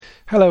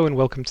Hello and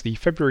welcome to the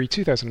February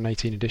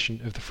 2018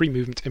 edition of the Free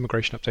Movement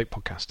Immigration Update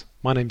podcast.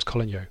 My name's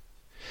Colin Yeo.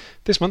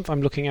 This month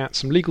I'm looking at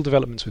some legal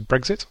developments with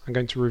Brexit. I'm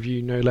going to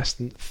review no less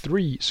than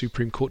 3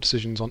 Supreme Court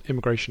decisions on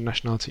immigration,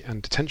 nationality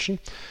and detention.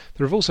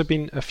 There have also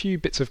been a few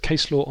bits of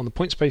case law on the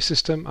points-based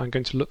system. I'm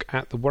going to look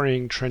at the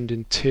worrying trend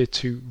in Tier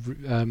 2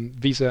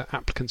 visa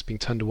applicants being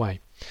turned away.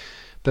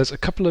 There's a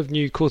couple of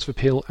new Court of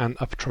Appeal and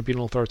Upper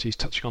Tribunal authorities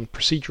touching on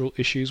procedural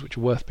issues which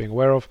are worth being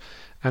aware of,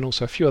 and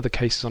also a few other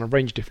cases on a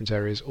range of different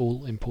areas,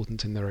 all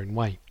important in their own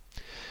way.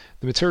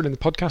 The material in the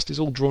podcast is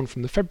all drawn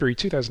from the February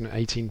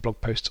 2018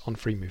 blog posts on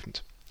free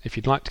movement. If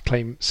you'd like to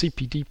claim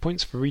CPD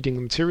points for reading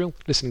the material,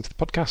 listening to the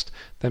podcast,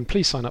 then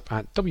please sign up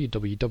at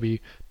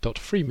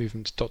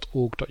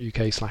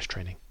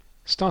www.freemovement.org.uk/training.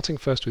 Starting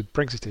first with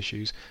Brexit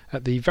issues,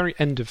 at the very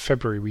end of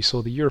February we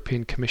saw the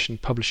European Commission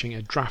publishing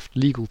a draft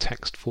legal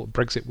text for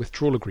Brexit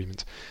withdrawal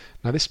agreement.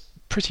 Now this is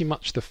pretty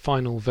much the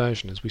final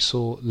version as we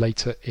saw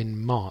later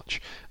in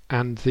March,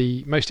 and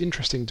the most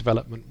interesting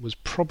development was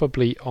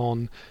probably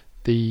on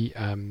the,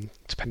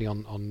 depending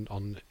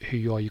on who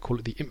you are, you call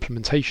it the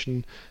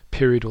implementation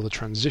period or the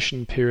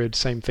transition period,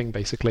 same thing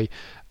basically.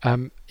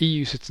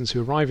 EU citizens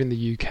who arrive in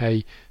the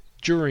UK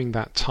during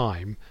that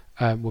time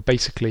were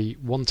basically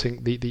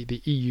wanting,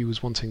 the EU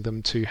was wanting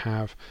them to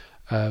have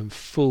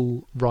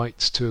full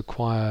rights to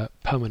acquire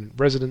permanent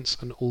residence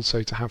and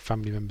also to have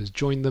family members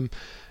join them.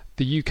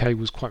 The UK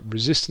was quite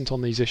resistant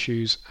on these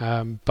issues,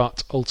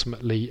 but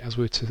ultimately, as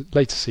we're to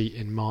later see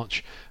in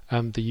March,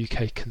 the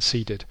UK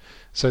conceded.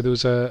 So there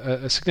was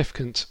a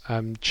significant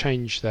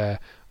change there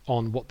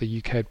on what the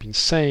UK had been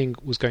saying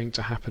was going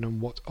to happen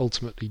and what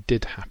ultimately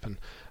did happen,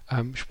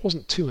 which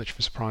wasn't too much of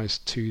a surprise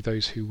to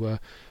those who were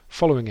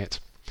following it.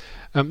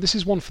 This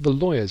is one for the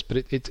lawyers,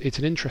 but it's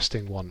an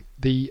interesting one.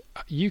 The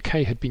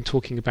UK had been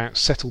talking about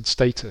settled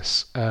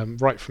status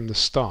right from the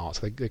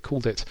start. They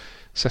called it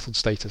settled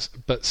status,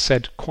 but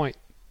said quite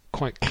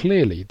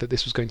clearly that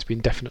this was going to be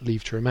indefinite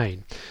leave to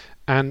remain.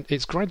 And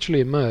it's gradually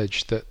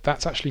emerged that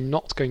that's actually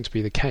not going to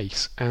be the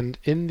case. And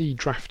in the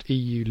draft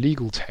EU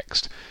legal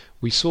text,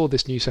 we saw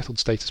this new settled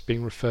status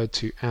being referred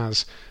to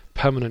as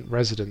permanent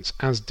residence,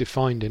 as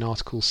defined in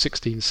Articles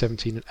 16,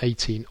 17 and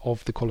 18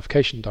 of the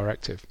Qualification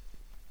Directive.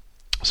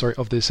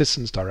 Of the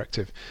Citizens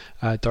Directive,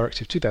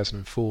 Directive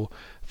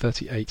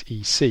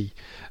 2004/38/EC.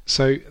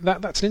 So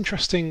that's an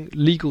interesting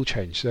legal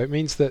change. So it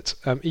means that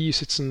EU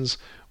citizens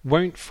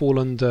won't fall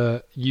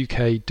under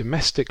UK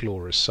domestic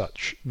law as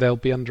such. They'll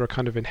be under a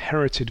kind of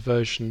inherited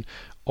version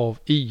of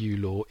EU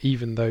law,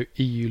 even though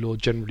EU law,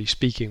 generally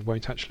speaking,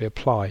 won't actually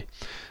apply.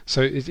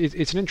 So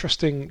it's an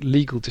interesting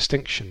legal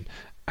distinction,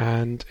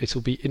 and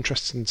it'll be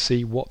interesting to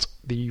see what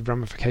the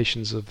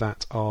ramifications of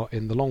that are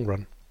in the long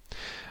run.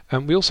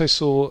 We also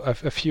saw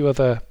a few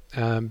other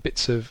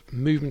bits of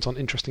movement on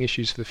interesting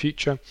issues for the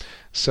future.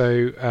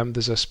 So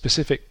there's a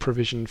specific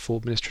provision for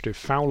administrative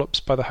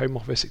foul-ups by the Home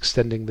Office,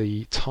 extending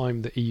the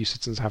time that EU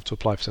citizens have to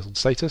apply for settled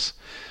status.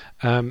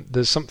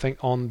 There's something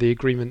on the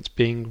agreement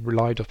being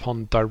relied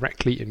upon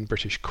directly in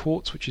British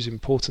courts, which is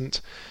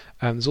important.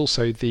 There's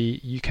also the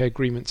UK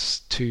agreements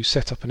to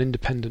set up an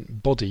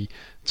independent body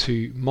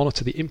to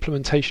monitor the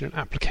implementation and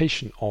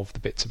application of the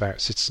bits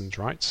about citizens'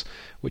 rights,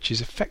 which is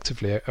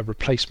effectively a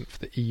replacement for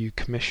the EU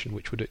Commission,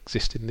 which would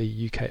exist in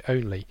the UK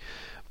only.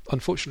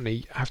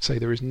 Unfortunately, I have to say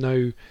there is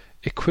no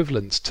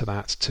equivalent to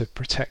that to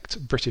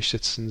protect British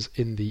citizens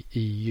in the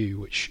EU,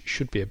 which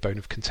should be a bone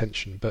of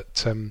contention,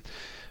 but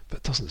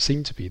doesn't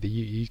seem to be.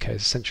 The UK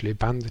is essentially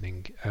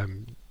abandoning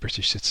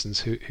British citizens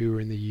who are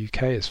in the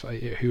UK,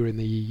 who are in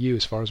the EU,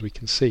 as far as we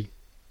can see.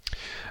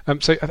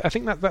 So I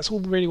think that's all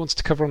we really wanted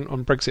to cover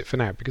on Brexit for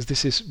now, because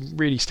this is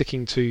really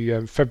sticking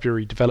to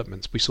February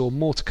developments. We saw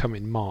more to come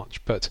in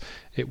March, but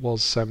it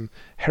was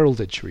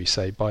heralded, shall we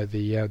say, by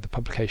the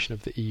publication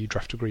of the EU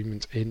draft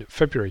agreement in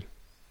February.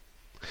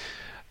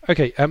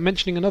 Okay,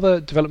 mentioning another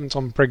development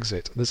on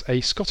Brexit, there's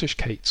a Scottish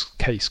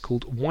case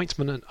called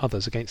Whiteman and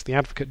Others against the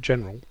Advocate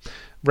General,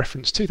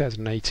 reference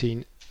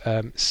 2018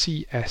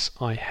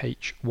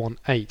 CSIH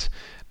 18.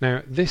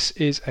 Now, this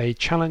is a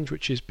challenge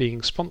which is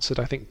being sponsored,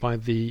 I think, by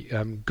the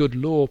Good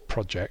Law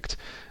Project,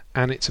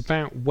 and it's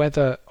about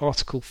whether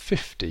Article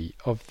 50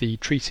 of the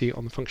Treaty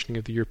on the Functioning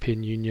of the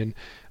European Union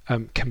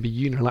can be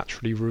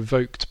unilaterally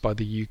revoked by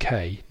the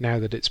UK now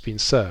that it's been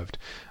served.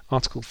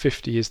 Article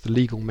 50 is the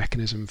legal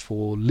mechanism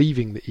for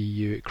leaving the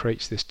EU. It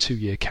creates this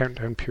 2-year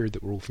countdown period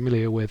that we're all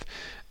familiar with,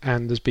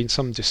 and there's been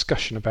some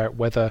discussion about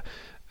whether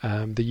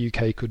the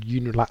UK could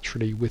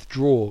unilaterally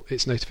withdraw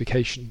its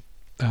notification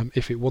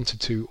if it wanted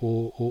to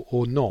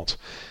or not.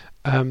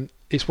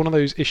 It's one of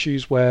those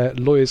issues where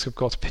lawyers have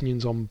got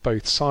opinions on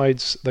both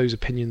sides. Those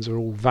opinions are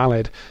all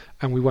valid,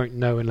 and we won't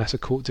know unless a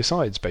court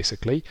decides,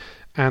 basically.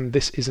 And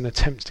this is an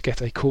attempt to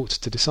get a court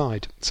to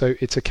decide. So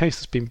it's a case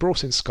that's been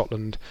brought in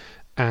Scotland,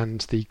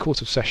 and the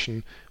Court of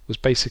Session was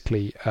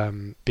basically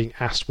being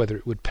asked whether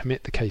it would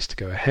permit the case to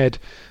go ahead.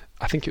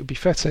 I think it would be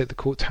fair to say that the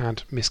court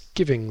had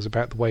misgivings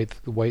about the way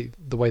that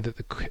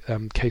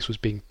the case was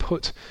being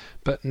put,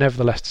 but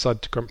nevertheless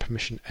decided to grant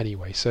permission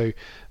anyway. So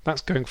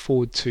that's going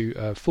forward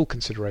to full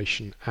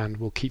consideration, and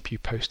we'll keep you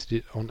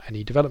posted on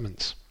any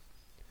developments.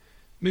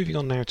 Moving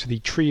on now to the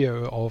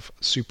trio of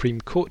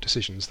Supreme Court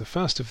decisions. The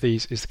first of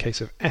these is the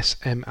case of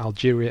SM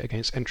Algeria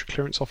against Entry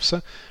Clearance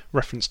Officer,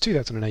 reference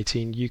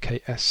 2018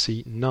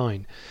 UKSC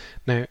 9.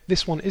 Now,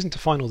 this one isn't a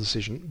final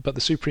decision, but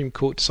the Supreme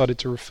Court decided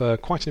to refer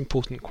quite an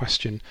important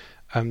question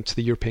to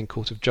the European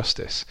Court of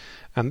Justice.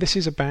 And this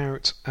is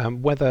about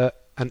whether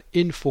an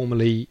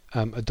informally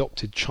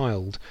adopted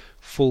child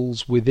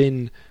falls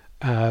within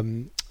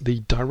the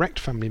direct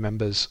family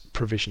members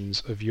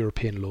provisions of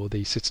European law,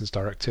 the Citizens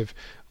Directive,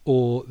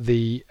 or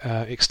the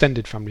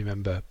extended family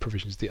member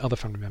provisions, the other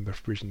family member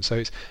provisions. So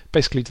it's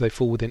basically, do they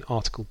fall within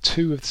Article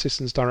 2 of the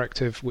Citizens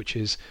Directive, which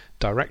is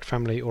direct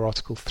family, or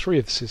Article 3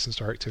 of the Citizens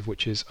Directive,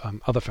 which is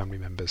other family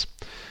members.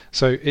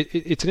 So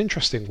it's an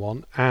interesting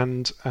one,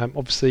 and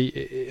obviously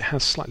it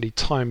has slightly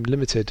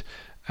time-limited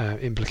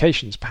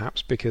implications,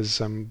 perhaps, because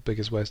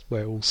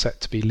we're all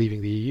set to be leaving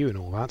the EU and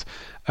all that.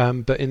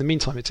 But in the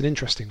meantime, it's an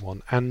interesting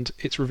one, and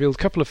it's revealed a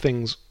couple of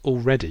things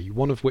already.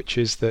 One of which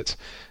is that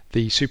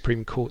the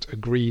Supreme Court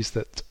agrees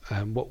that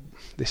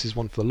this is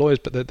one for the lawyers,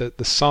 but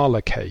the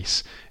Sala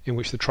case, in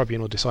which the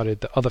tribunal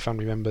decided that other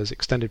family members,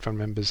 extended family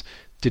members,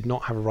 did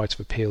not have a right of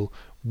appeal,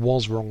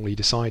 was wrongly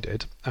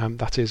decided.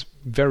 That is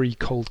very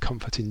cold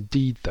comfort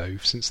indeed, though,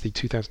 since the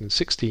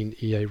 2016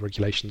 EA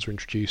regulations were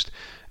introduced,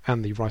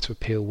 and the right of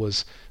appeal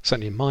was,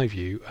 certainly in my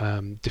view,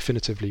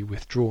 definitively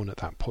withdrawn at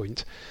that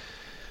point.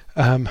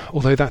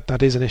 Although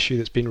that is an issue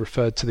that's been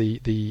referred to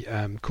the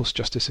Court of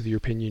Justice of the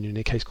European Union in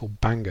a case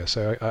called Banga,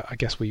 so I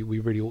guess we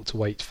really ought to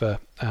wait for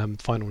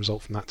final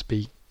result from that to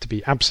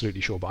be absolutely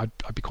sure. But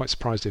I'd be quite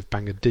surprised if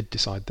Banga did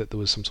decide that there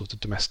was some sort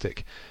of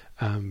domestic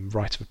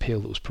right of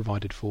appeal that was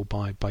provided for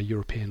by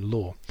European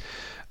law.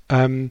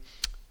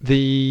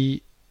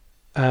 The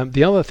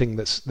other thing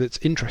that's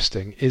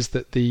interesting is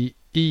that the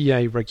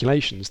EEA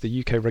regulations,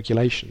 the UK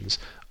regulations,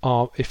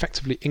 are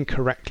effectively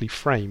incorrectly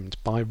framed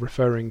by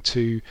referring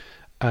to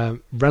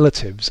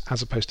relatives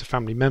as opposed to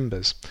family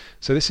members.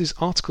 So this is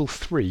Article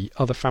 3,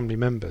 other family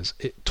members.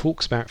 It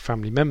talks about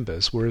family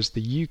members, whereas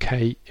the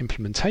UK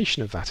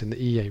implementation of that in the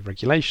EEA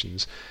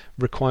regulations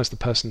requires the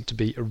person to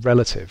be a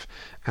relative.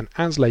 And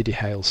as Lady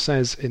Hale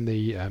says in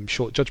the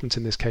short judgment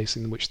in this case,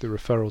 in which the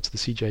referral to the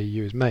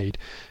CJEU is made,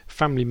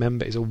 family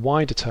member is a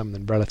wider term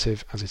than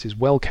relative, as it is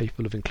well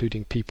capable of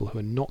including people who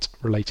are not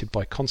related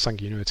by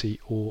consanguinity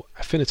or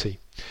affinity.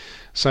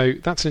 So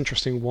that's an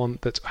interesting one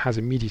that has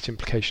immediate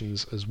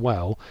implications as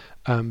well,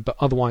 but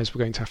otherwise we're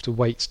going to have to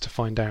wait to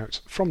find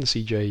out from the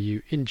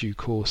CJEU in due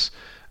course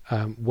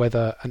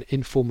whether an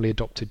informally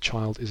adopted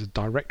child is a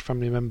direct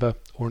family member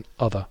or an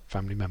other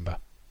family member.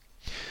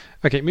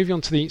 Okay, moving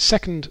on to the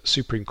second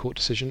Supreme Court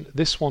decision.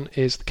 This one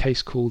is the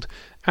case called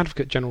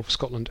Advocate General for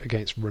Scotland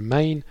against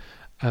Romein,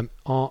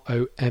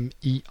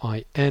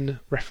 ROMEIN,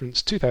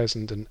 reference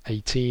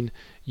 2018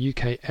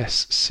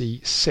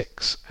 UKSC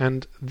 6,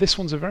 and this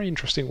one's a very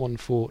interesting one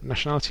for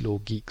nationality law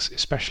geeks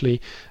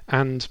especially,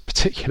 and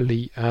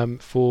particularly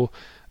for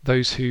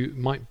those who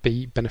might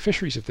be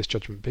beneficiaries of this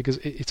judgment, because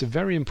it's a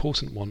very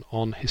important one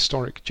on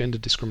historic gender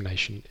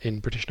discrimination in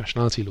British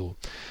nationality law.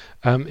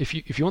 If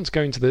you want to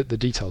go into the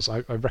details, I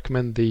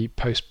recommend the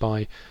post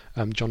by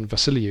John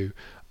Vasiliou,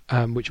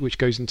 which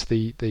goes into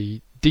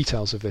the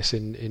details of this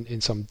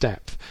in some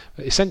depth.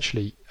 But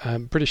essentially,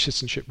 British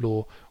citizenship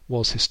law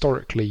was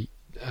historically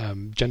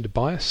gender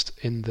biased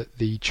in that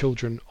the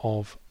children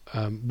of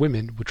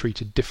women were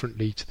treated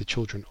differently to the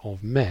children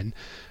of men,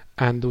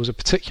 and there was a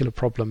particular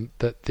problem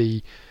that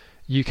the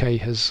UK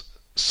has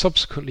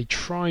subsequently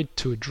tried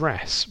to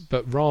address,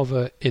 but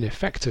rather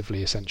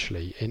ineffectively,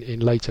 essentially, in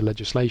later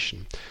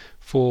legislation,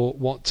 for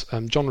what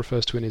John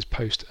refers to in his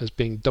post as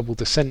being double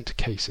descent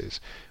cases,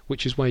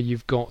 which is where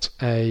you've got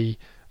a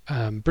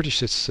British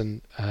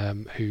citizen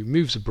who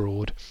moves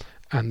abroad,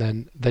 and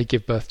then they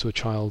give birth to a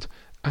child,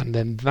 and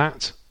then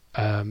that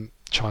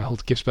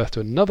child gives birth to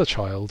another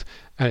child,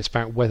 and it's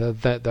about whether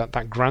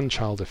that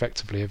grandchild,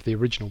 effectively, of the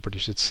original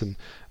British citizen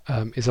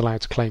is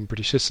allowed to claim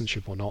British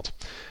citizenship or not.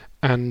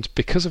 And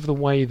because of the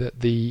way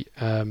that the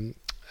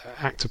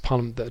Act of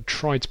Parliament that had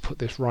tried to put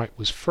this right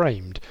was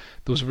framed,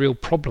 there was a real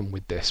problem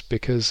with this,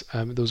 because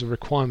there was a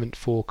requirement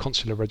for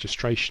consular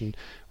registration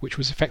which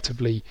was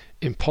effectively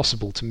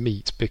impossible to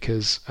meet,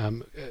 because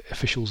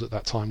officials at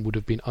that time would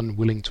have been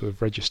unwilling to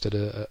have registered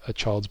a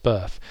child's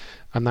birth,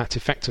 and that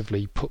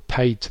effectively put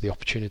paid to the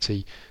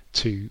opportunity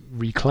to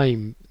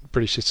reclaim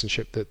British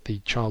citizenship that the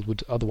child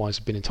would otherwise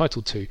have been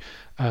entitled to,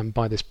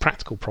 by this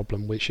practical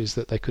problem, which is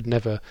that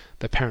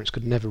their parents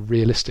could never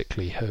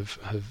realistically have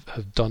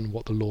done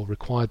what the law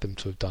required them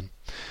to have done.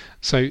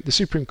 So the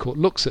Supreme Court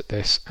looks at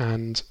this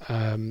and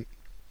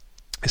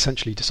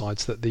essentially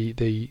decides that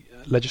the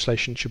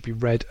legislation should be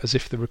read as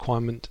if the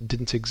requirement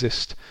didn't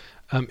exist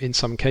in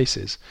some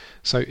cases.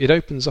 So it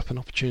opens up an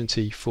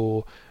opportunity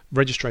for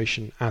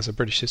registration as a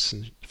British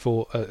citizen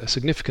for a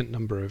significant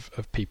number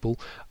of people.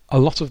 A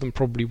lot of them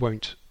probably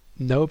won't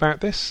know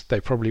about this. They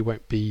probably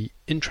won't be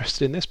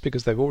interested in this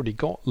because they've already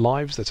got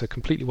lives that are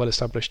completely well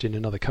established in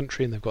another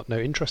country and they've got no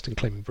interest in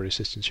claiming British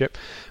citizenship.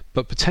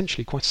 But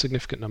potentially quite a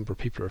significant number of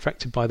people are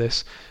affected by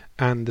this,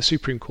 and the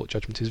Supreme Court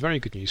judgment is very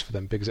good news for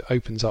them because it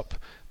opens up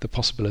the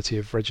possibility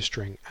of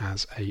registering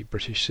as a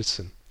British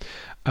citizen.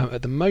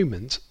 At the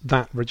moment,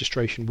 that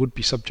registration would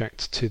be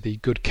subject to the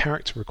good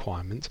character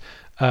requirement,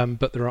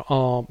 but there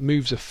are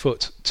moves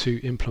afoot to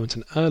implement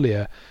an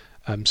earlier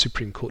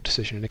Supreme Court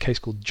decision in a case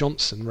called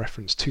Johnson,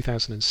 reference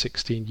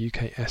 2016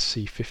 UK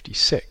SC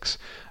 56,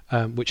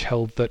 which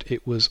held that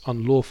it was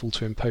unlawful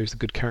to impose the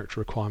good character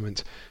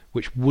requirement,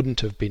 which wouldn't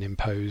have been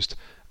imposed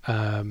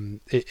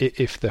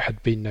if there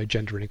had been no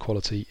gender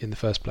inequality in the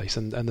first place.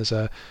 And there's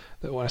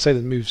when I say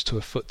the moves to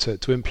afoot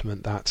to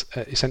implement that,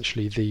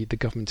 essentially the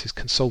government is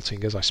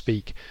consulting as I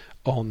speak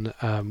on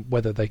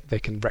whether they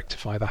can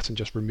rectify that and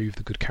just remove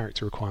the good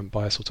character requirement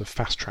by a sort of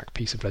fast-track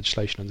piece of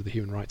legislation under the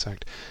Human Rights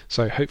Act.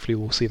 So hopefully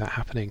we'll see that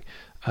happening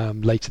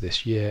later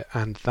this year,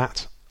 and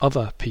that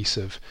other piece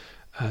of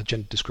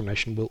gender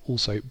discrimination will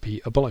also be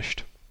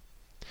abolished.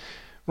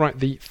 Right,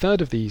 the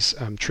third of these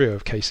trio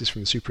of cases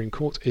from the Supreme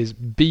Court is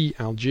B.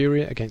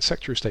 Algeria against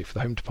Secretary of State for the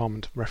Home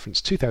Department,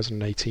 reference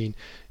 2018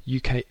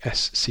 UK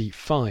SC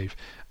 5.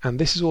 And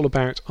this is all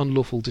about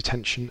unlawful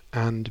detention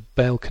and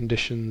bail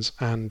conditions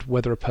and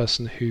whether a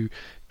person who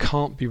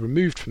can't be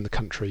removed from the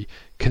country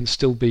can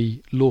still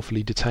be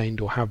lawfully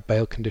detained or have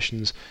bail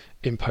conditions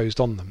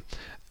imposed on them.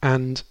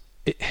 And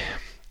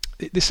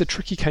this is a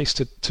tricky case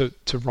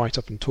to write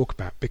up and talk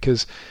about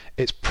because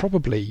it's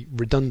probably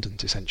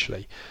redundant,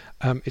 essentially.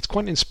 It's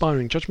quite an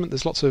inspiring judgment.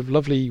 There's lots of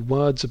lovely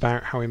words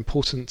about how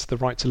important the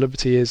right to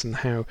liberty is and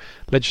how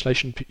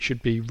legislation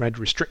should be read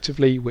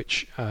restrictively,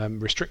 which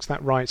restricts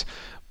that right.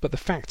 But the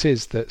fact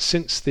is that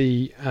since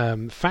the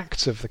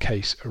facts of the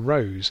case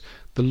arose,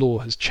 the law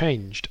has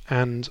changed,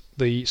 and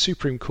the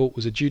Supreme Court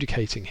was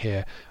adjudicating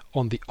here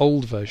on the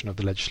old version of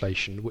the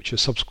legislation, which has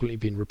subsequently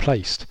been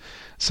replaced.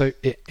 So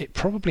it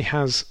probably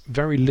has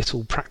very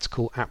little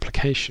practical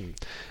application,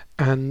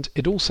 and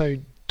it also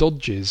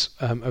dodges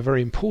a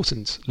very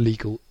important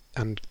legal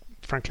and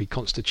frankly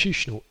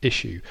constitutional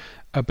issue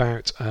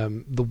about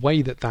the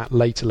way that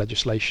later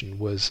legislation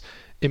was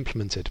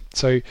implemented.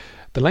 So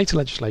the later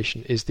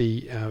legislation is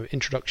the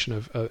introduction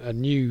of a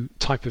new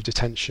type of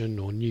detention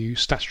or new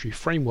statutory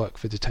framework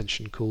for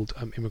detention called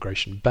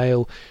immigration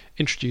bail,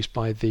 introduced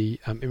by the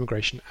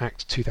Immigration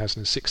Act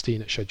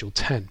 2016 at Schedule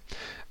 10.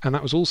 And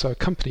that was also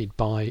accompanied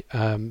by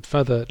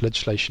further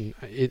legislation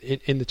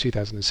in the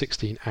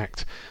 2016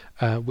 Act,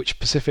 which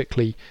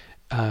specifically,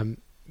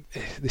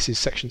 this is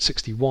section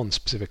 61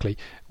 specifically,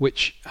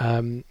 which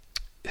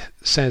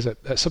says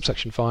at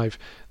subsection 5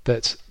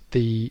 that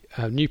the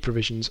new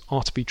provisions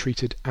are to be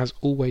treated as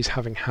always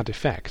having had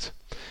effect.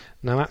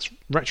 Now that's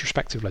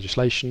retrospective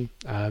legislation.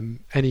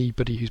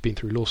 Anybody who's been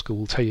through law school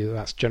will tell you that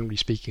that's generally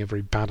speaking a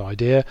very bad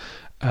idea,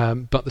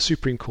 but the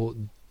Supreme Court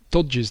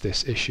dodges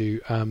this issue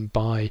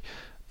by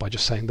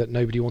just saying that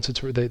nobody wanted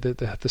to,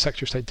 the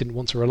Secretary of State didn't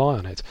want to rely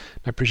on it.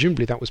 Now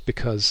presumably that was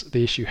because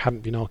the issue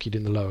hadn't been argued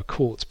in the lower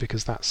courts,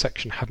 because that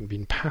section hadn't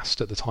been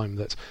passed at the time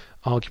that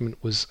argument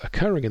was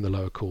occurring in the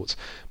lower courts.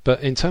 But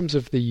in terms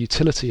of the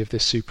utility of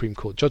this Supreme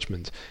Court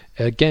judgment,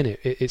 again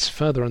it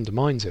further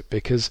undermines it,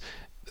 because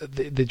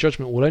the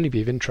judgment will only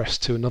be of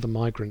interest to another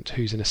migrant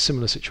who's in a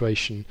similar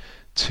situation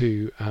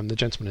to the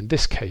gentleman in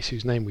this case,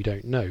 whose name we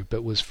don't know,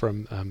 but was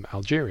from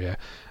Algeria,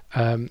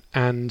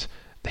 and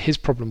his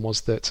problem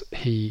was that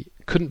he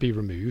couldn't be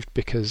removed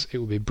because it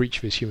would be a breach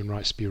of his human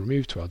rights to be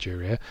removed to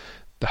Algeria.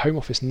 The Home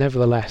Office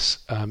nevertheless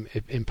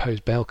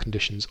imposed bail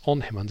conditions on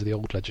him under the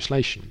old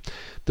legislation.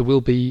 There will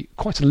be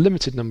quite a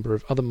limited number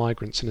of other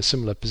migrants in a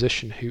similar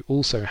position who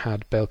also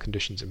had bail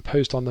conditions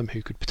imposed on them,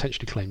 who could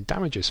potentially claim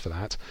damages for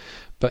that.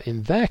 But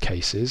in their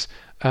cases,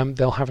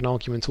 they'll have an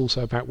argument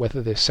also about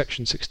whether this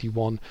Section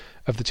 61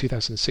 of the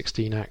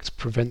 2016 Act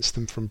prevents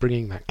them from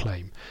bringing that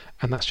claim.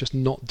 And that's just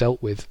not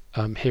dealt with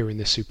here in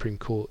this Supreme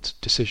Court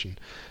decision.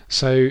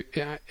 So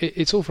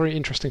it's all very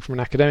interesting from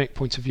an academic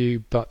point of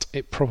view, but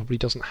it probably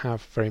doesn't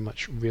have very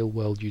much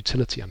real-world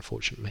utility,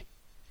 unfortunately.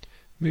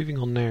 Moving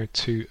on now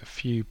to a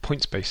few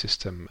points-based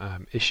system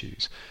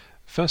issues.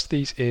 First of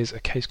these is a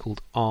case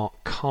called R.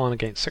 Khan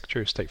against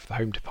Secretary of State for the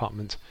Home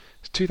Department.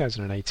 It's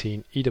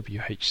 2018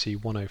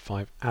 EWHC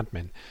 105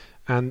 admin.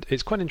 And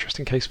it's quite an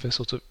interesting case for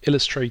sort of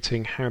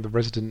illustrating how the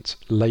resident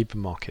labour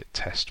market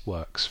test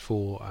works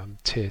for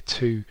Tier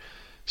 2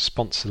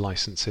 sponsor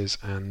licences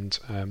and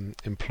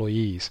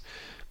employees.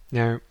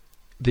 Now,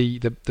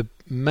 the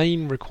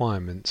main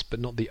requirements,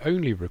 but not the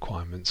only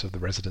requirements of the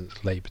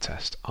resident labour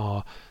test,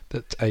 are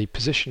that a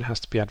position has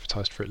to be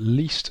advertised for at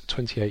least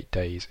 28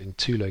 days in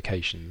 2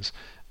 locations,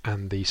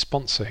 and the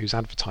sponsor who's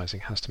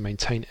advertising has to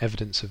maintain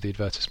evidence of the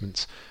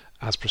advertisements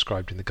as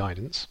prescribed in the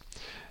guidance.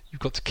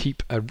 You've got to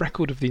keep a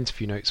record of the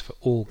interview notes for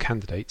all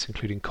candidates,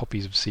 including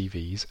copies of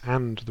CVs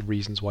and the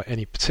reasons why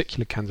any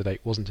particular candidate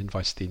wasn't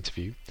invited to the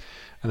interview.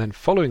 And then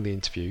following the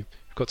interview,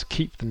 you've got to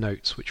keep the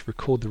notes which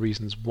record the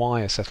reasons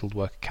why a settled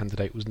worker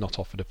candidate was not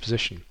offered a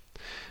position.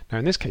 Now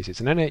in this case it's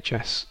an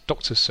NHS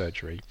doctor's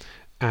surgery,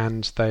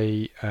 and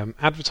they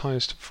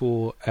advertised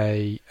for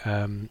a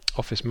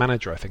office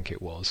manager, I think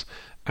it was,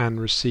 and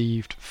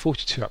received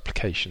 42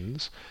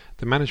 applications.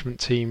 The management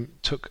team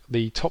took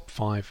the top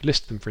 5,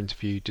 listed them for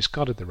interview,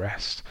 discarded the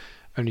rest.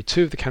 Only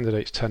 2 of the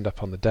candidates turned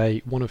up on the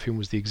day, one of whom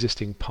was the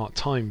existing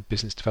part-time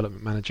business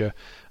development manager,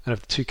 and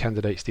of the 2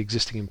 candidates the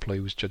existing employee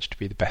was judged to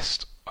be the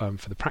best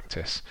for the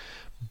practice.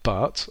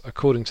 But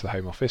according to the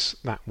Home Office,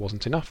 that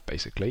wasn't enough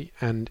basically,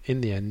 and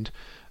in the end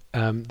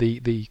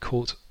the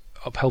court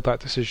upheld that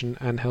decision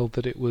and held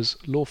that it was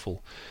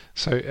lawful.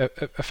 So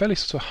a fairly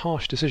sort of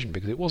harsh decision,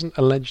 because it wasn't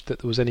alleged that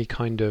there was any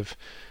kind of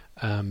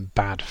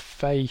bad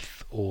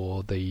faith,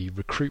 or the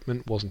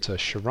recruitment wasn't a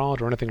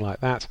charade or anything like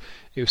that.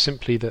 It was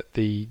simply that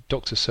the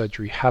doctor's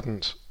surgery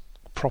hadn't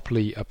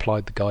properly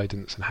applied the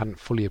guidance and hadn't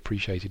fully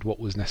appreciated what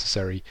was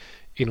necessary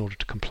in order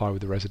to comply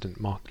with the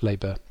resident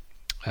labour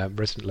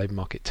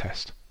market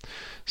test.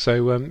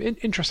 So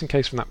interesting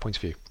case from that point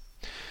of view.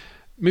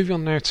 Moving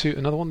on now to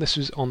another one. This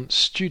was on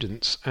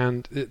students,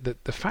 and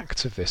the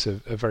facts of this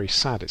are very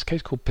sad. It's a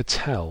case called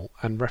Patel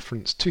and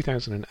reference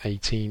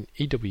 2018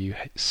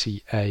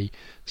 EWCA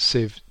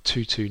Civ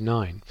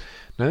 229.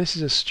 Now this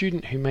is a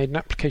student who made an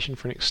application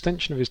for an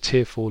extension of his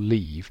Tier 4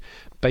 leave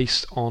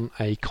based on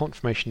a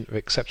Confirmation of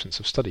Acceptance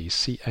of Studies,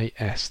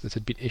 CAS, that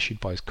had been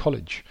issued by his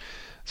college.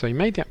 So he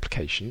made the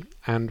application,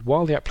 and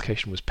while the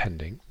application was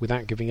pending,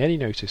 without giving any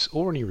notice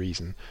or any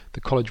reason,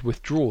 the college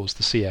withdraws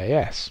the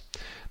CAS.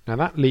 Now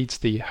that leads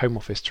the Home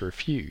Office to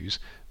refuse,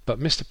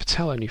 but Mr.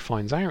 Patel only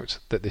finds out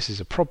that this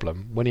is a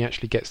problem when he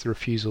actually gets the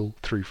refusal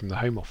through from the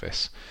Home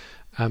Office.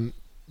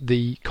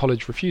 The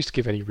college refused to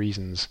give any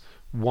reasons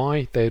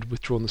why they had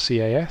withdrawn the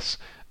CAS,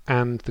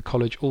 and the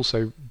college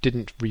also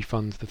didn't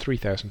refund the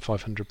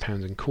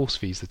 £3,500 in course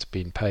fees that had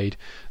been paid,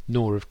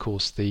 nor of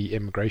course the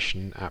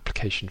immigration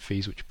application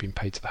fees which had been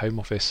paid to the Home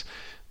Office.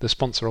 The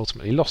sponsor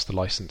ultimately lost the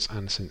licence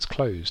and since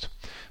closed.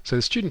 So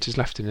the student is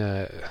left in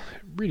a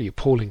really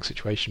appalling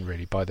situation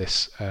really by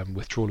this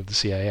withdrawal of the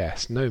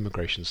CAS, no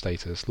immigration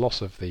status,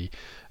 loss of the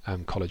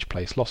college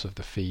place, loss of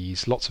the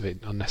fees, lots of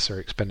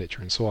unnecessary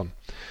expenditure and so on.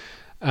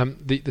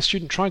 The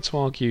student tried to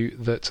argue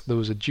that there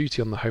was a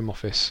duty on the Home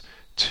Office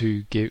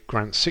to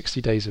grant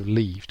 60 days of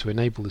leave to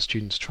enable the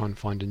students to try and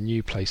find a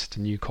new place at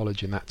a new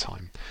college in that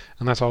time,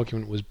 and that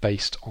argument was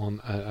based on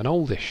an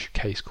oldish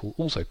case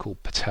also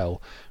called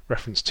Patel,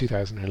 reference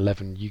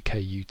 2011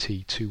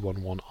 UKUT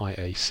 211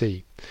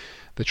 IAC.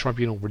 The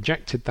tribunal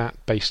rejected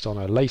that based on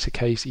a later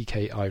case,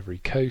 EK Ivory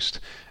Coast,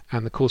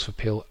 and the Court of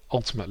Appeal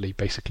ultimately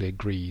basically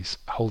agrees,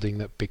 holding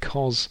that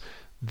because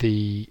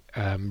the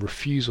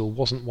refusal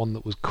wasn't one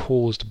that was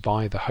caused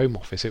by the Home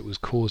Office, it was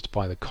caused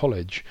by the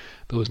college,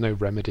 there was no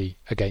remedy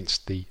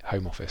against the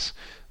Home Office.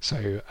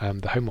 So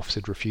the Home Office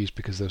had refused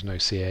because there was no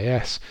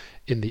CAS.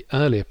 In the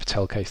earlier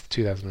Patel case, the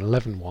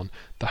 2011 one,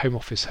 the Home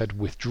Office had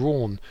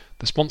withdrawn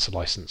the sponsor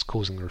licence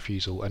causing the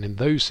refusal, and in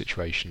those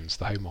situations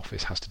the Home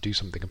Office has to do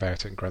something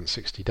about it and grant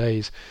 60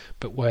 days,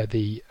 but where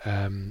the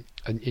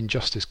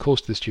injustice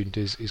caused to the student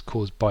is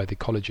caused by the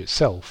college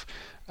itself,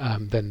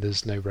 then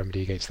there's no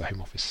remedy against the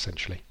Home Office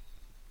essentially.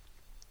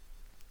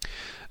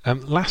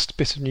 Last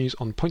bit of news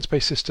on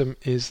points-based system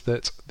is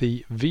that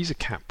the visa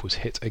cap was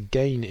hit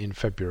again in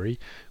February,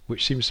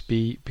 which seems to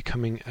be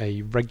becoming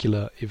a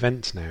regular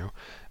event now,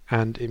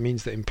 and it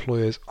means that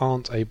employers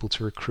aren't able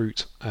to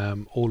recruit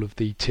all of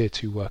the Tier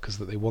 2 workers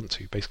that they want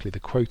to. Basically the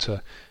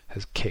quota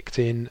has kicked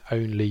in,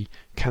 only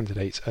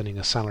candidates earning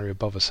a salary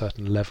above a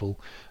certain level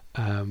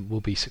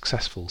will be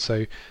successful.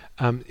 So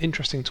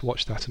interesting to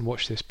watch that and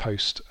watch this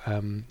post,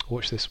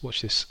 watch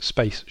this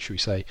space, should we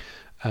say,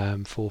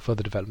 for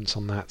further developments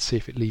on that, see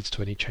if it leads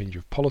to any change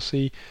of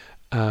policy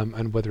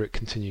and whether it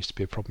continues to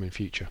be a problem in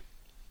future.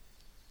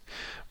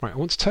 Right, I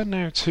want to turn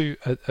now to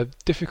a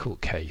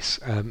difficult case.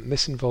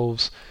 This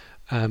involves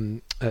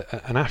an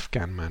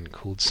Afghan man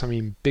called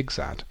Samim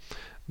Bigzad.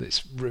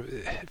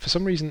 For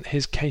some reason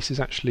his case is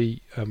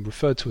actually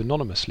referred to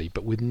anonymously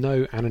but with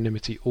no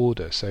anonymity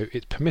order, so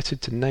it's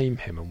permitted to name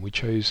him, and we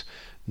chose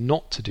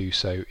not to do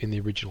so in the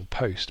original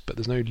post, but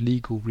there's no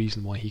legal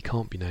reason why he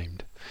can't be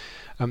named.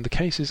 The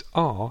cases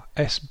are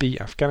SB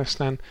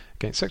Afghanistan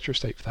against Secretary of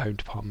State for the Home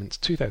Department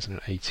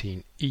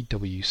 2018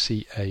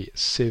 EWCA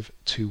Civ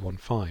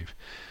 215.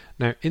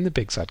 Now, in the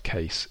Bigzad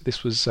case,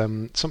 this was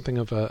something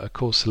of a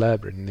cause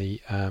célèbre in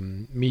the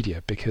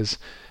media because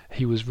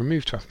he was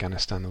removed to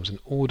Afghanistan. There was an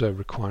order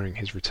requiring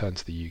his return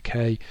to the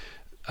UK.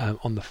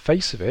 On the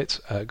face of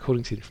it,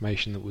 according to the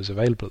information that was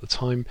available at the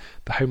time,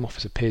 the Home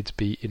Office appeared to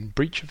be in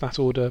breach of that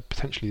order.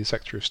 Potentially the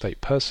Secretary of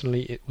State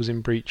personally it was in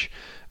breach,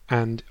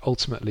 and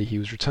ultimately he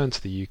was returned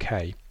to the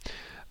UK.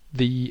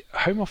 The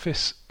Home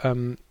Office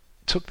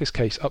took this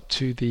case up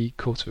to the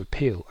Court of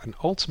Appeal, and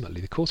ultimately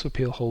the Court of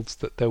Appeal holds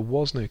that there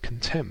was no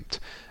contempt,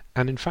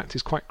 and in fact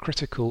is quite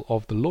critical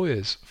of the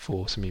lawyers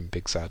for Samim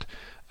Bigzad,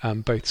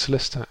 both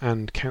solicitor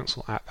and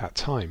counsel at that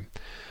time.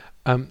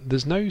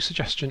 There's no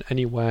suggestion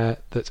anywhere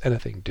that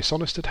anything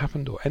dishonest had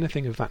happened or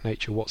anything of that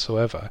nature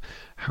whatsoever.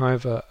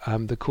 However,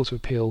 the Court of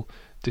Appeal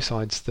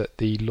decides that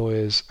the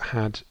lawyers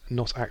had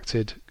not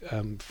acted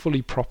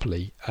fully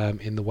properly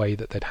in the way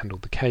that they'd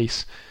handled the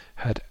case,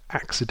 had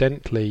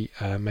accidentally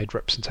made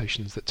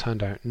representations that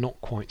turned out not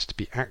quite to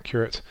be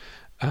accurate,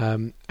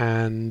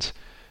 and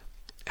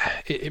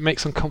it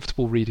makes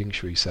uncomfortable reading,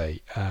 shall we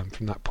say,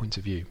 from that point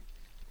of view.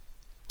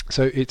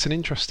 So it's an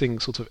interesting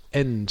sort of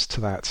end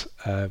to that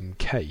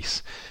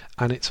case,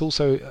 and it's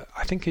also,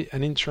 I think,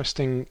 an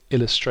interesting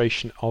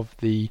illustration of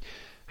the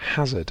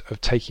hazard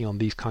of taking on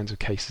these kinds of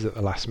cases at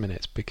the last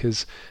minute,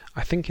 because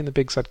I think in the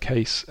Big Sad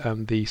case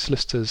the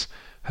solicitors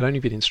had only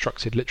been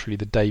instructed literally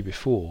the day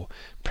before.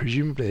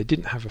 Presumably they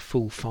didn't have a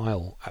full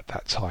file at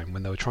that time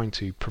when they were trying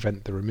to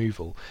prevent the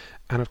removal,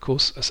 and of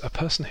course a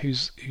person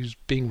who's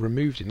being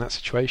removed in that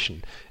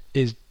situation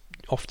is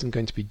often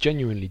going to be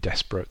genuinely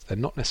desperate. They're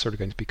not necessarily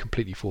going to be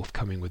completely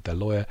forthcoming with their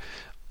lawyer,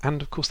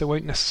 and of course they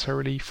won't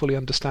necessarily fully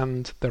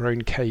understand their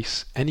own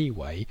case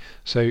anyway,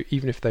 so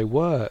even if they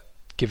were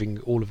giving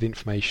all of the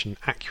information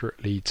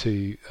accurately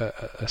to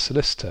a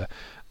solicitor,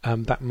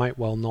 that might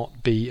well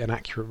not be an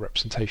accurate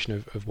representation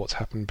of what's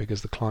happened,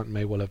 because the client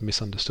may well have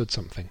misunderstood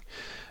something.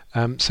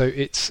 So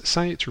it's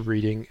salutary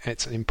reading.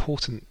 It's an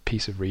important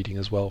piece of reading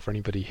as well for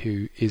anybody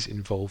who is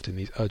involved in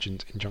these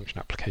urgent injunction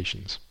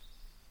applications.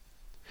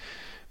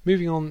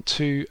 Moving on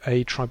to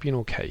a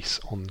tribunal case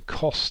on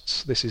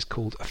costs. This is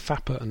called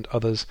Thapar and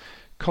Others,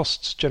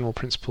 Costs General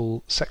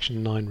Principle,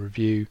 Section 9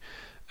 Review,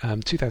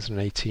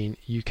 2018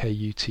 UK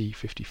UT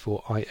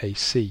 54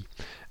 IAC.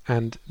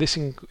 And this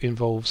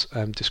involves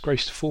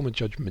disgraced former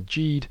Judge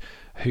Majid,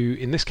 who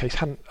in this case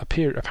hadn't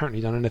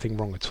apparently done anything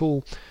wrong at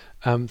all.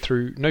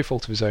 Through no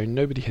fault of his own,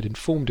 nobody had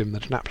informed him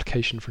that an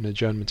application for an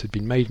adjournment had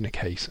been made in a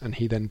case, and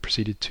he then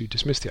proceeded to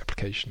dismiss the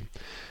application.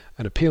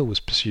 An appeal was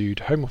pursued.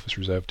 Home Office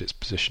reserved its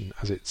position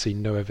as it had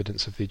seen no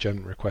evidence of the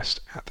adjournment request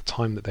at the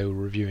time that they were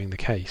reviewing the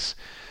case.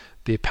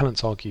 The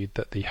appellants argued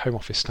that the Home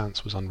Office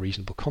stance was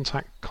unreasonable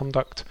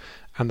conduct,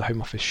 and the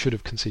Home Office should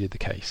have conceded the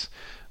case.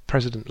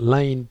 President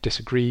Lane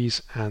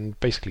disagrees and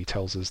basically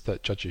tells us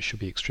that judges should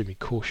be extremely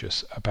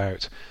cautious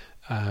about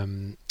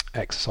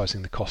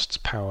exercising the costs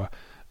power,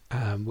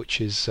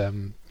 which is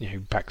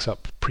backs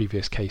up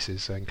previous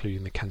cases,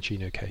 including the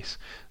Cancino case.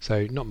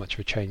 So not much of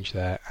a change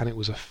there, and it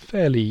was a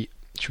fairly,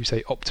 should we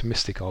say,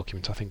 optimistic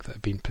argument, I think, that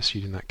had been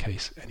pursued in that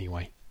case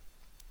anyway.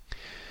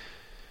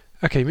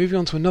 Okay, moving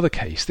on to another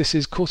case. This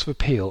is Court of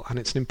Appeal, and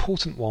it's an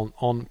important one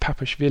on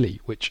Papashvili,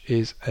 which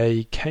is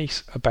a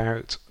case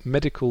about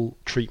medical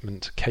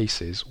treatment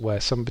cases where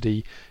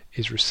somebody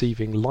is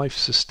receiving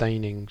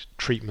life-sustaining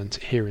treatment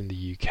here in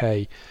the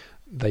UK.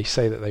 They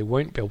say that they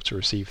won't be able to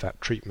receive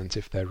that treatment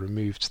if they're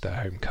removed to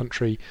their home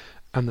country,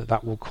 and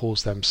that will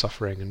cause them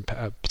suffering and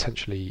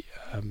potentially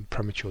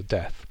premature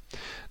death.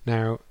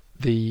 Now,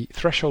 the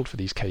threshold for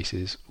these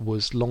cases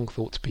was long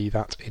thought to be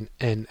that in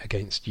N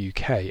against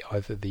UK,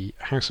 either the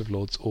House of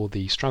Lords or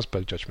the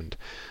Strasbourg judgment.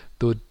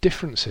 There were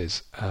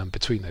differences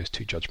between those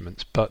two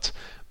judgments, but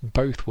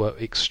both were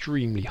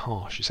extremely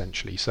harsh,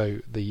 essentially. So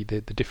the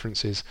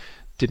differences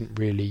didn't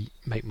really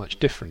make much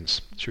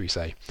difference, should we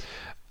say.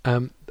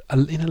 In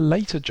a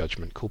later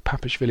judgment called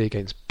Papashvili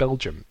against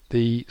Belgium,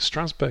 the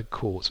Strasbourg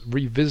court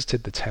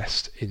revisited the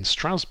test in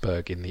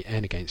Strasbourg in the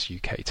N against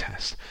UK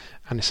test,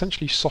 and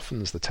essentially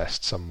softens the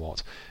test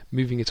somewhat,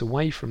 moving it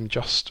away from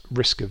just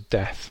risk of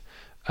death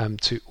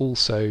to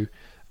also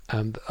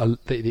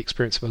the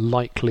experience of a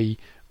likely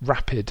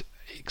rapid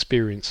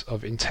experience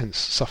of intense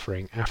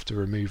suffering after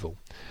removal.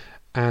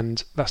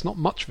 And that's not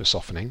much of a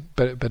softening,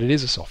 but it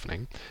is a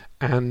softening.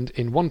 And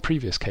in one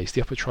previous case,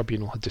 the upper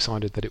tribunal had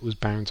decided that it was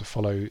bound to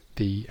follow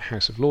the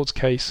House of Lords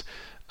case,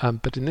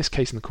 but in this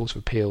case in the Court of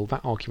Appeal,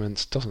 that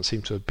argument doesn't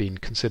seem to have been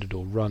considered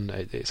or run.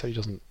 It certainly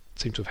doesn't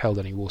seem to have held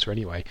any water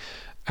anyway.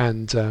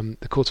 And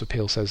the Court of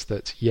Appeal says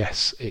that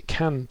yes, it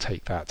can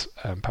take that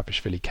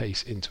Papashvili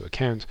case into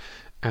account,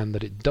 and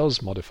that it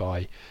does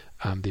modify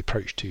the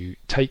approach to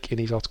take in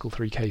these Article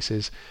 3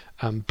 cases,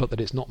 but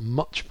that it's not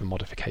much of a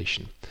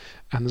modification.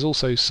 And there's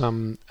also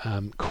some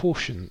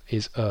caution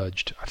is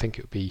urged, I think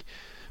it would be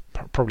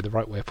probably the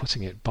right way of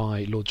putting it,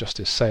 by Lord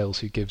Justice Sales,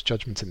 who gives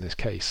judgment in this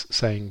case,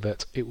 saying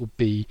that it would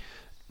be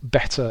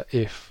better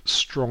if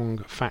strong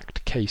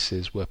fact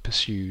cases were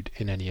pursued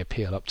in any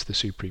appeal up to the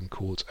Supreme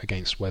Court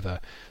against whether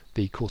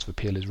the Court of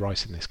Appeal is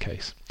right in this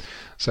case.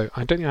 So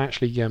I don't think I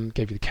actually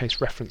gave you the case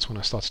reference when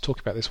I started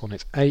talking about this one.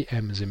 It's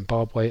AM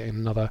Zimbabwe,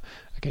 another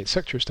against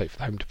Secretary of State for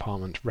the Home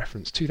Department,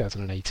 reference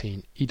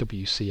 2018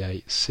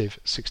 EWCA Civ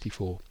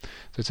 64.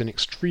 So it's an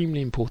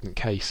extremely important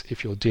case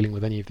if you're dealing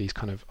with any of these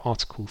kind of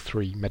Article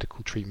 3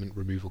 medical treatment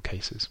removal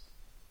cases.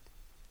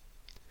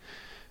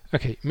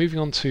 Okay, moving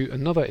on to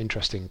another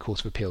interesting Court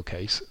of Appeal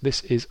case.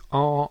 This is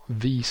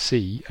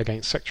RVC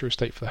against Secretary of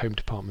State for the Home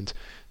Department,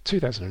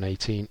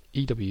 2018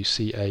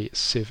 EWCA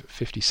Civ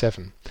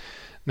 57.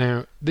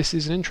 Now, this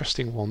is an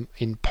interesting one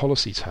in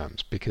policy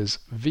terms because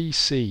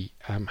VC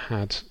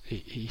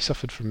he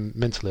suffered from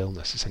mental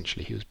illness,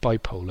 essentially. He was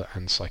bipolar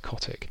and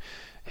psychotic.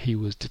 He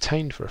was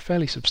detained for a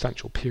fairly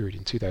substantial period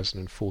in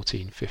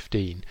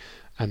 2014-15,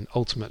 and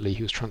ultimately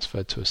he was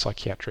transferred to a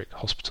psychiatric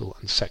hospital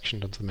and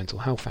sectioned under the Mental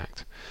Health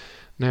Act.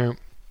 Now,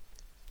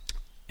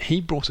 he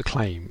brought a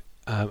claim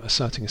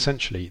asserting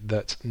essentially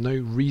that no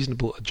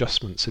reasonable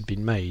adjustments had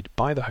been made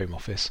by the Home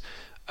Office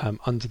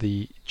under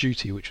the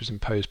duty which was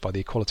imposed by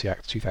the Equality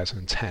Act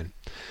 2010.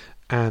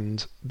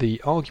 And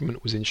the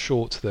argument was, in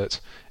short, that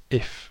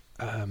if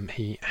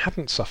he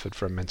hadn't suffered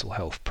from mental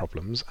health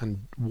problems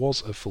and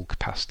was of full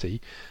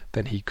capacity,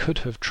 then he could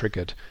have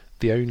triggered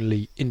the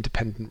only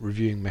independent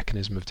reviewing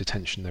mechanism of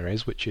detention there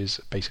is, which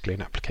is basically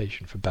an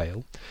application for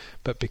bail.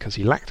 But because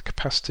he lacked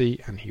capacity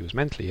and he was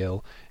mentally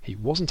ill, he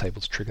wasn't able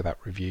to trigger that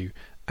review,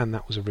 and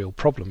that was a real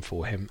problem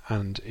for him,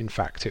 and in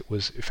fact it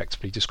was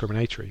effectively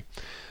discriminatory.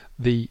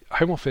 The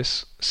Home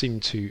Office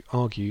seemed to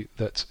argue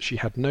that she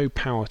had no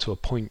power to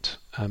appoint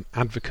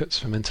advocates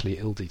for mentally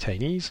ill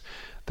detainees,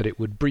 that it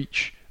would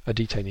breach a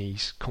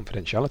detainee's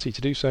confidentiality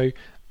to do so,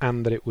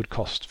 and that it would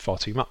cost far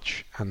too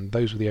much. And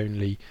those were the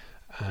only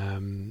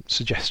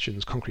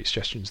concrete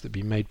suggestions that had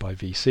been made by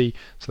VC,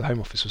 so the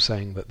Home Office was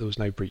saying that there was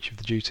no breach of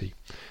the duty.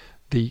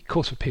 The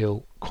Court of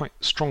Appeal quite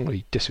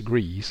strongly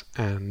disagrees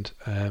and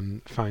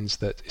finds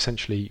that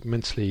essentially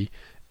mentally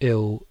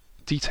ill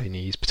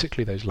detainees,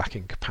 particularly those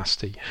lacking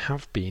capacity,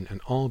 have been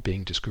and are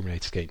being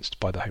discriminated against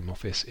by the Home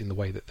Office in the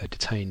way that they're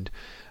detained,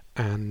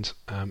 and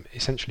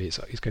essentially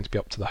it's going to be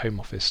up to the Home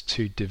Office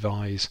to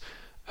devise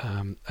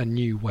a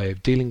new way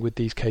of dealing with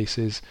these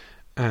cases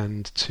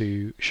and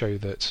to show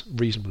that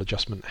reasonable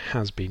adjustment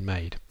has been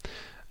made.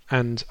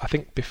 And I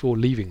think before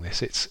leaving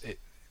this, it's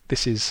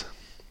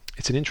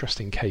an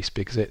interesting case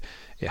because it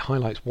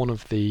highlights one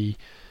of the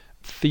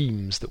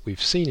themes that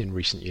we've seen in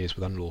recent years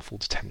with unlawful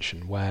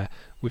detention, where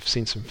we've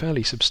seen some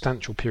fairly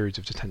substantial periods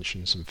of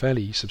detention, some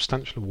fairly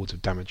substantial awards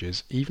of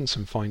damages, even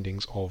some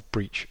findings of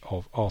breach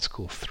of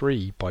Article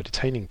 3 by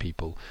detaining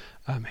people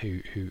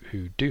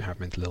who do have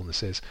mental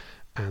illnesses.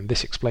 And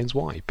this explains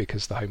why,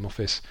 because the Home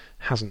Office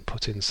hasn't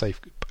put in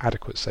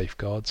adequate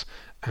safeguards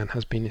and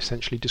has been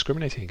essentially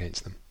discriminating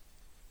against them.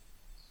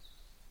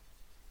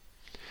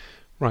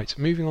 Right,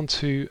 moving on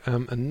to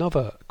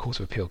another Court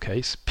of Appeal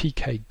case,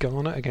 PK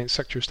Garner against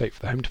Secretary of State for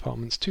the Home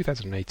Department's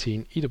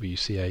 2018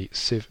 EWCA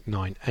Civ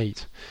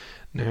 98.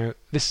 Now,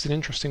 this is an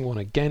interesting one,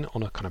 again,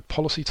 on a kind of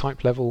policy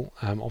type level.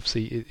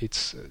 Obviously,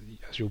 it's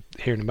as you'll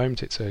hear in a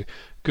moment, it's a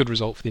good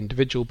result for the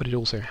individual, but it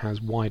also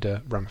has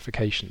wider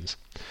ramifications.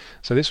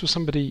 So this was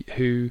somebody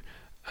who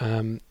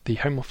the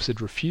Home Office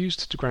had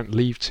refused to grant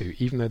leave to,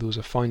 even though there was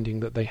a finding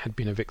that they had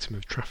been a victim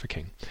of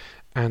trafficking.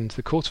 And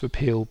the Court of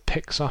Appeal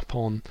picks up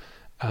on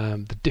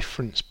the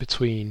difference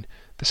between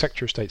the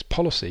Secretary of State's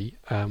policy,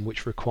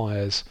 which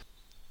requires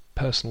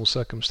personal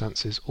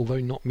circumstances, although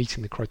not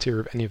meeting the criteria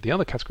of any of the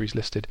other categories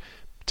listed,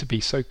 to be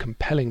so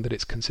compelling that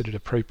it's considered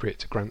appropriate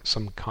to grant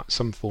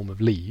some form of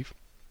leave,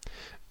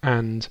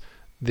 and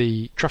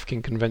the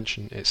Trafficking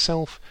Convention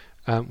itself,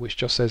 which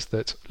just says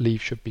that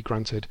leave should be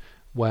granted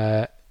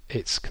where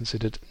it's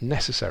considered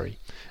necessary.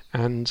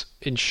 And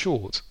in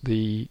short,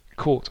 the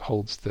court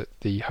holds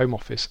that the Home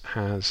Office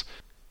has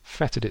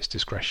fettered its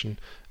discretion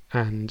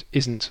and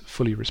isn't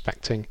fully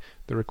respecting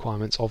the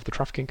requirements of the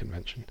Trafficking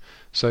Convention.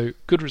 So,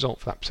 good result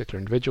for that particular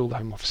individual. The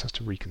Home Office has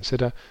to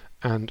reconsider,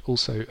 and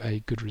also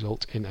a good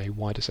result in a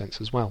wider sense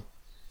as well.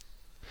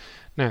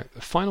 Now, the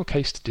final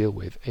case to deal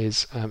with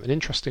is an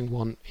interesting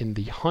one in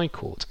the High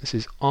Court. This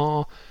is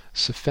R.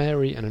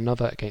 Safari and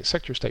another against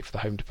Secretary of State for the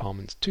Home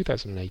Department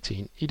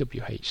 2018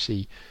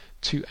 EWHC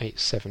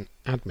 287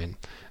 admin.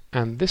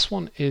 And this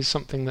one is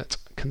something that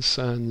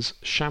concerns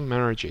sham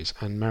marriages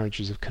and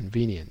marriages of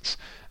convenience.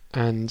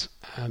 And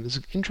there's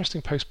an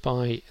interesting post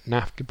by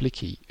Naf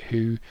Gablicki,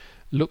 who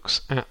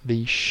looks at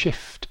the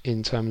shift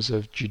in terms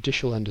of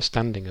judicial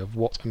understanding of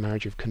what a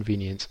marriage of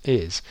convenience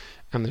is,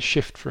 and the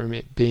shift from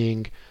it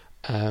being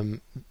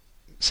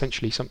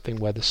essentially something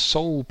where the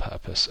sole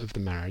purpose of the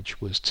marriage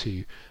was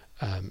to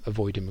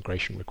avoid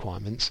immigration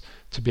requirements,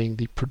 to being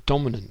the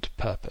predominant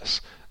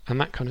purpose.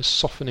 And that kind of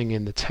softening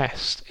in the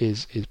test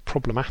is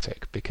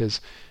problematic,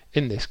 because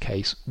in this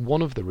case,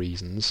 one of the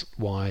reasons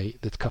why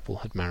the couple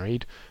had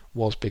married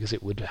was because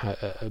it would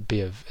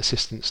be of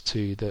assistance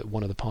to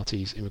one of the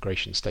parties'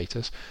 immigration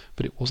status,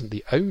 but it wasn't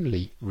the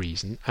only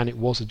reason, and it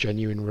was a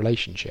genuine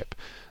relationship.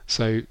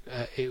 So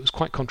it was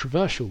quite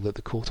controversial that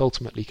the court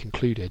ultimately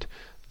concluded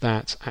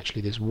that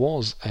actually this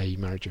was a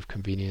marriage of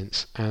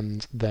convenience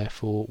and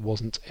therefore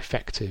wasn't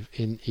effective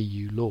in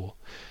EU law.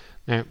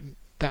 Now,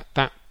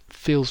 that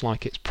feels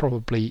like it's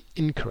probably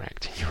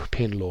incorrect in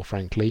European law,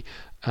 frankly.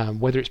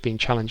 Whether it's being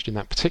challenged in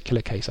that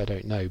particular case, I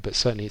don't know, but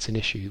certainly it's an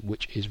issue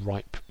which is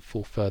ripe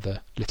for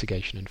further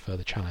litigation and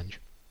further challenge.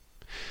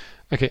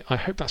 Okay, I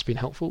hope that's been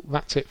helpful.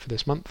 That's it for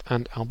this month,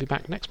 and I'll be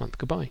back next month.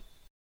 Goodbye.